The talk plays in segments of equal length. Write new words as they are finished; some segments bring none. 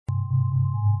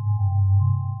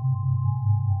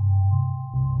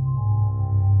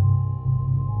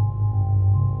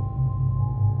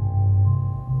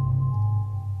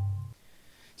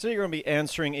So you're going to be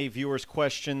answering a viewer's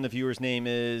question. The viewer's name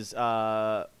is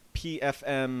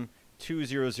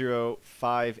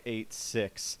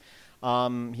PFM200586.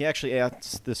 He actually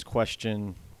asked this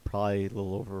question probably a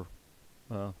little over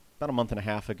about a month and a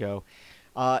half ago,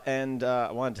 and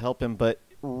I wanted to help him, but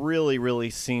really, really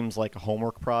seems like a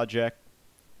homework project.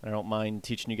 I don't mind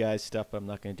teaching you guys stuff, but I'm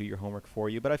not going to do your homework for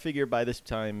you. But I figured by this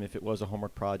time, if it was a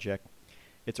homework project,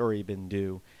 it's already been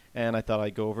due. And I thought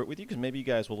I'd go over it with you because maybe you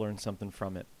guys will learn something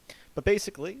from it. But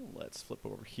basically, let's flip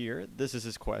over here. This is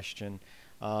his question.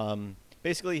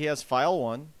 Basically, he has file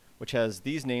 1, which has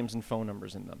these names and phone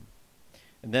numbers in them.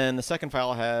 And then the second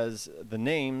file has the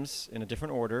names in a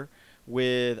different order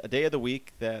with a day of the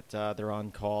week that they're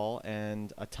on call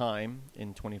and a time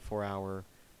in 24-hour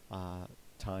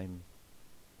time,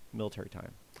 military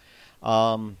time.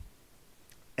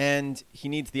 And he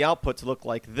needs the output to look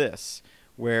like this,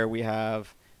 where we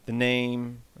have the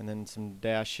name and then some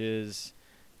dashes,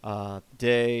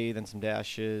 day, then some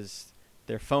dashes,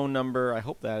 their phone number. I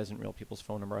hope that isn't real people's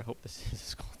phone number. I hope this is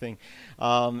this cool thing.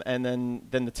 And then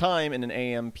the time in an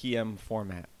AM, PM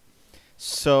format.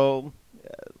 So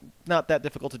not that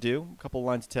difficult to do. A couple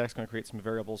lines of text, going to create some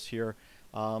variables here.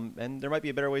 And there might be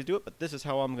a better way to do it, but this is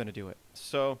how I'm going to do it.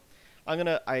 So when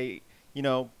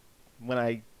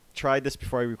I tried this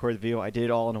before I recorded the video, I did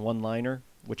it all in a one-liner,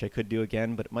 which I could do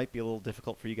again, but it might be a little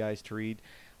difficult for you guys to read.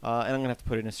 And I'm going to have to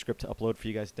put it in a script to upload for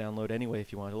you guys to download anyway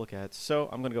if you want to look at it. So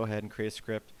I'm going to go ahead and create a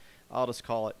script. I'll just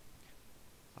call it,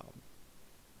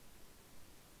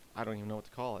 I don't even know what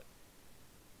to call it.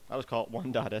 I'll just call it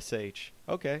 1.sh.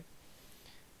 Okay.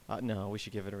 No, we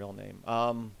should give it a real name.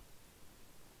 How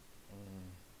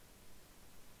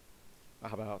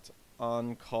about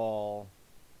on-call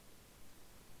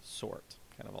sort?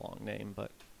 Kind of a long name,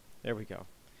 but there we go.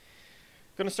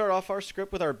 Going to start off our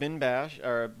script with our bin bash,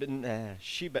 or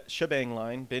shebang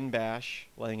line, bin bash,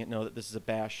 letting it know that this is a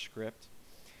bash script.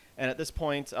 And at this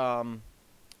point,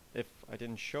 if I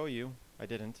didn't show you, I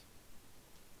didn't.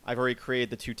 I've already created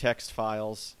the two text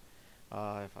files.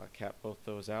 If I cap both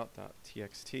those out,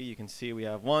 .txt, you can see we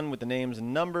have one with the names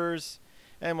and numbers,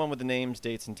 and one with the names,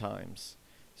 dates, and times.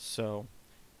 So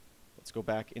let's go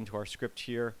back into our script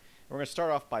here. And we're going to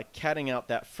start off by catting out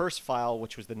that first file,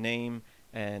 which was the name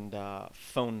and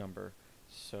phone number.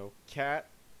 So cat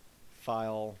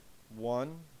file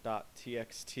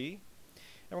 1.txt, and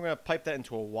we're going to pipe that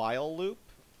into a while loop.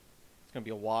 It's going to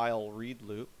be a while read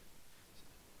loop.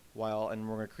 While, and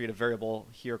we're going to create a variable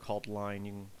here called line.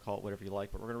 You can call it whatever you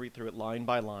like, but we're going to read through it line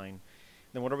by line.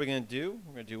 Then what are we going to do?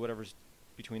 We're going to do whatever's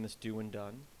between this do and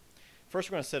done. First,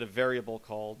 we're going to set a variable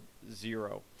called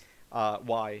 0,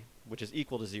 y, which is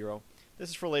equal to 0. This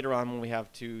is for later on when we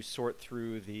have to sort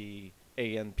through the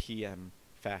AM, PM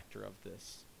factor of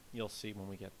this. You'll see when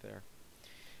we get there.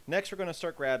 Next, we're going to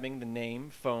start grabbing the name,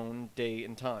 phone, date,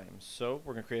 and time. So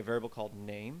we're going to create a variable called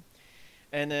name.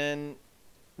 And then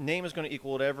name is going to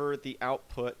equal whatever the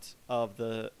output of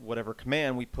the whatever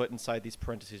command we put inside these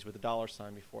parentheses with a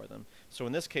 $sign before them. So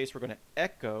in this case, we're going to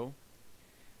echo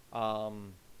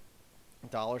 $sign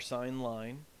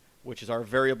line, which is our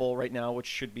variable right now, which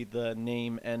should be the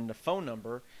name and the phone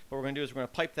number. What we're going to do is we're going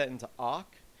to pipe that into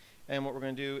awk. And what we're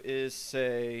going to do is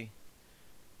say,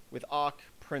 with awk,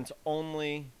 print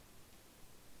only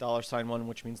 $1,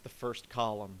 which means the first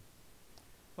column.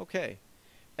 Okay.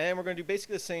 And we're going to do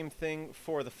basically the same thing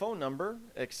for the phone number,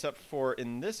 except for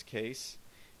in this case,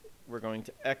 we're going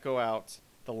to echo out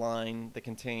the line that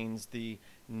contains the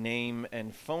name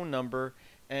and phone number,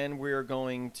 and we're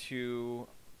going to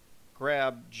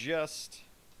grab just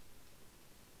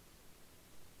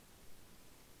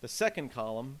the second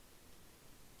column,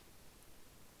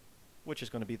 which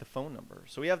is going to be the phone number.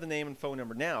 So we have the name and phone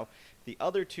number. Now, the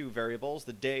other two variables,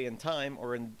 the day and time,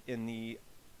 are in the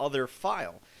other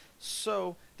file.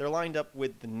 So they're lined up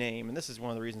with the name, and this is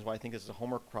one of the reasons why I think this is a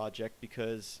homework project,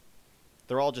 because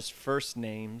they're all just first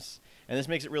names, and this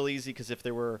makes it real easy because if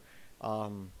there were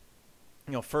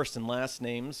first and last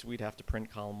names, we'd have to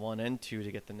print column 1 and 2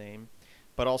 to get the name.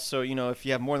 But also, if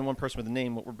you have more than one person with a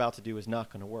name, what we're about to do is not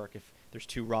going to work if there's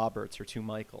 2 Roberts or 2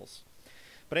 Michaels.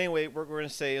 But anyway, what we're going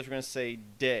to say is we're going to say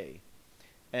day,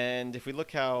 and if we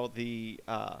look how the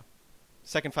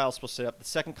second file is supposed to set up, the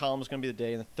second column is going to be the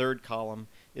day, and the third column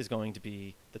is going to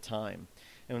be the time.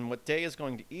 And what day is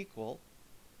going to equal,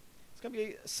 it's going to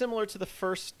be similar to the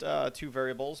first 2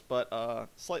 variables, but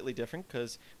slightly different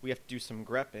because we have to do some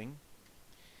grepping.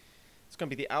 It's going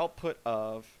to be the output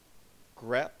of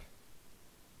grep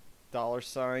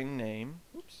 $name.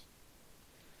 Oops.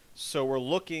 So we're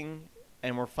looking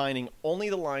and we're finding only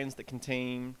the lines that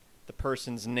contain the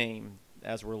person's name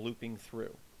as we're looping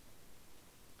through.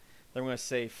 Then we're going to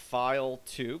say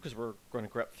file2 because we're going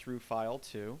to grep through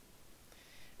file2.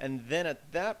 And then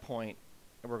at that point,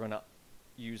 we're going to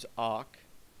use awk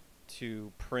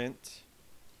to print,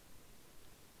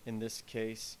 in this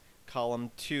case,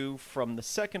 column 2 from the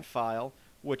second file,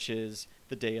 which is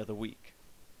the day of the week.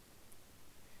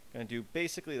 Going to do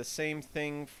basically the same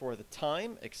thing for the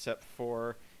time, except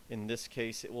for, in this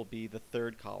case, it will be the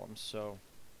third column. So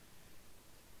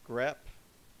grep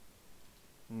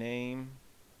name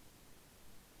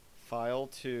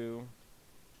file2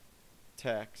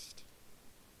 text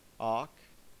awk,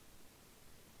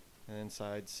 and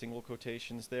inside single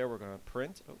quotations there we're going to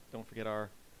print. Oh, don't forget our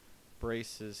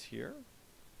braces here.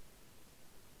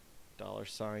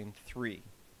 $3.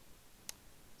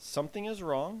 Something is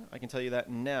wrong. I can tell you that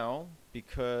now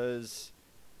because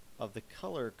of the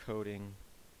color coding.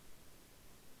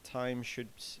 Time should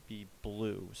be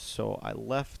blue. So I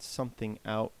left something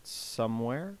out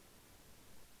somewhere.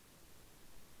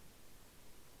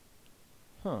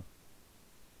 Huh.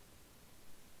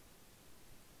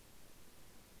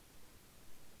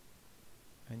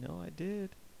 I know I did.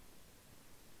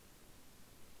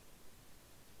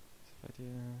 If I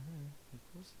did,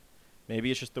 equals.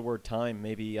 Maybe it's just the word time.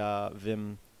 Maybe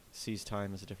Vim sees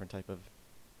time as a different type of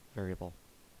variable.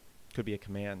 Could be a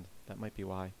command. That might be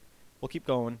why. We'll keep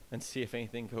going and see if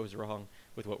anything goes wrong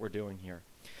with what we're doing here.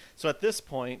 So at this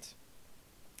point,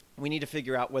 we need to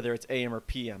figure out whether it's AM or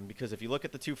PM, because if you look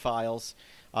at the two files,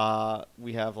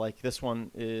 we have like this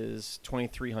one is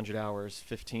 2,300 hours,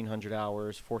 1,500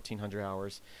 hours, 1,400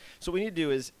 hours. So what we need to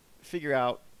do is figure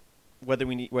out whether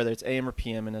it's AM or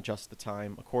PM and adjust the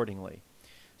time accordingly.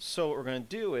 So what we're going to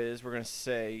do is we're going to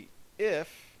say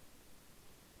if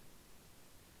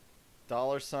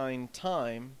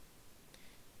 $time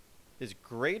is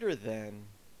greater than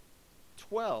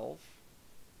 12,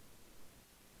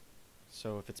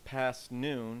 so if it's past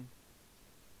noon,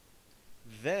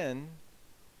 then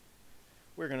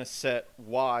we're going to set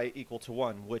y equal to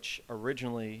 1, which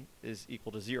originally is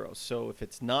equal to 0. So if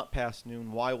it's not past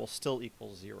noon, y will still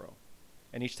equal 0.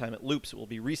 And each time it loops, it will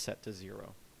be reset to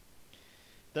 0.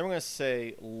 Then we're going to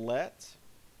say let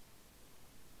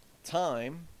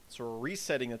time, so we're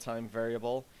resetting the time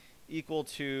variable, equal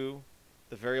to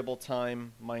the variable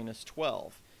time minus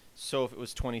 12. So if it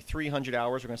was 2,300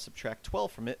 hours, we're going to subtract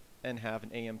 12 from it and have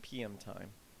an AM PM time.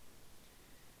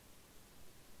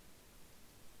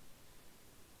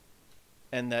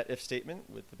 And that if statement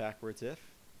with the backwards if,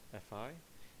 fi.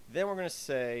 Then we're going to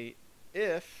say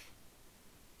if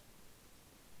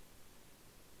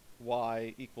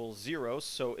y equals 0,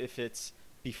 so if it's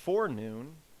before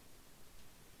noon,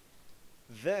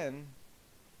 then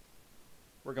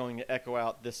we're going to echo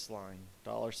out this line,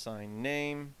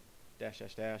 $name, dash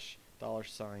dash dash,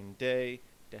 $day,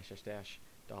 dash dash dash,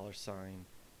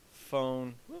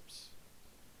 $phone, whoops,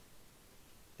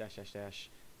 dash dash dash,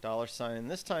 $. And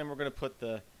this time we're going to put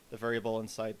the variable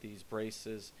inside these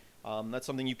braces. That's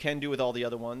something you can do with all the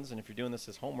other ones, and if you're doing this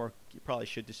as homework, you probably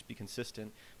should just be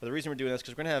consistent. But the reason we're doing this is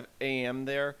because we're going to have AM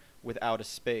there without a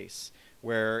space,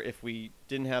 where if we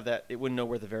didn't have that, it wouldn't know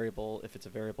where the variable, if it's a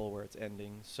variable where it's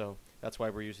ending. So that's why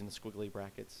we're using the squiggly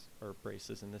brackets, or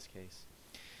braces in this case.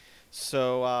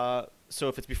 So, so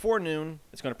if it's before noon,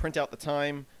 it's going to print out the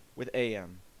time with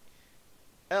AM.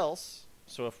 Else,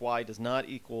 so if y does not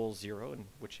equal 0, in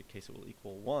which case it will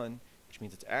equal 1, which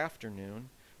means it's afternoon,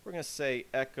 we're going to say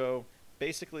echo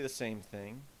basically the same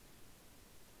thing,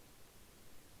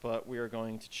 but we are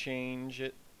going to change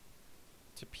it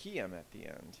to PM at the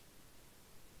end.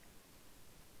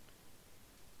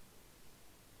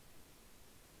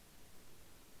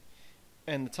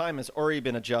 And the time has already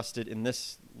been adjusted in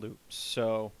this loop,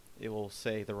 so it will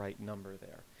say the right number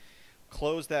there.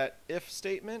 Close that if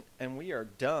statement, and we are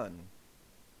done.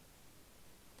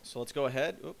 So let's go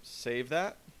ahead, save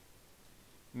that.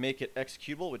 Make it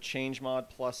executable with changemod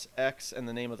plus X and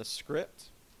the name of the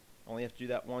script. Only have to do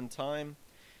that one time.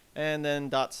 And then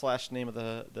 /name of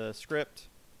the script,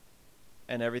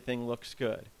 and everything looks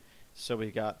good. So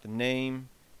we got the name,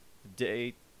 the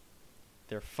date,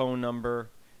 their phone number,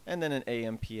 and then an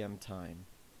AM PM time,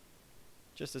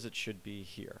 just as it should be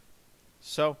here.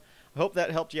 So I hope that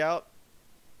helped you out.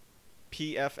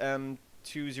 PFM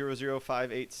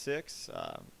 200586.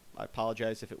 I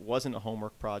apologize if it wasn't a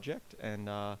homework project and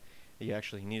you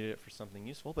actually needed it for something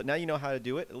useful, but now you know how to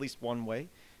do it at least one way.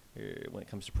 When it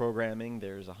comes to programming,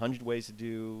 there's 100 ways to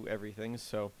do everything.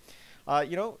 So,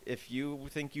 you know, if you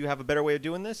think you have a better way of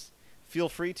doing this, feel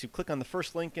free to click on the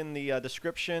first link in the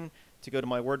description to go to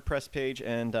my WordPress page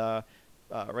and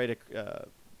write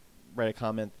a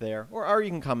comment there, or you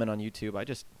can comment on YouTube. I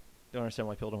just don't understand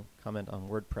why people don't comment on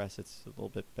WordPress. It's a little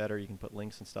bit better. You can put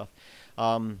links and stuff.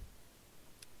 And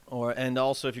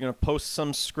also, if you're going to post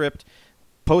some script,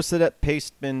 post it at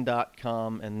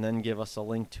pastebin.com and then give us a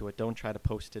link to it. Don't try to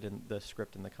post it in the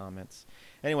script in the comments.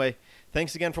 Anyway,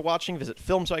 thanks again for watching. Visit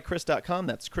filmsbychris.com.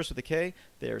 That's Chris with a K.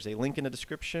 There's a link in the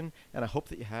description, and I hope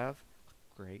that you have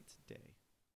a great day.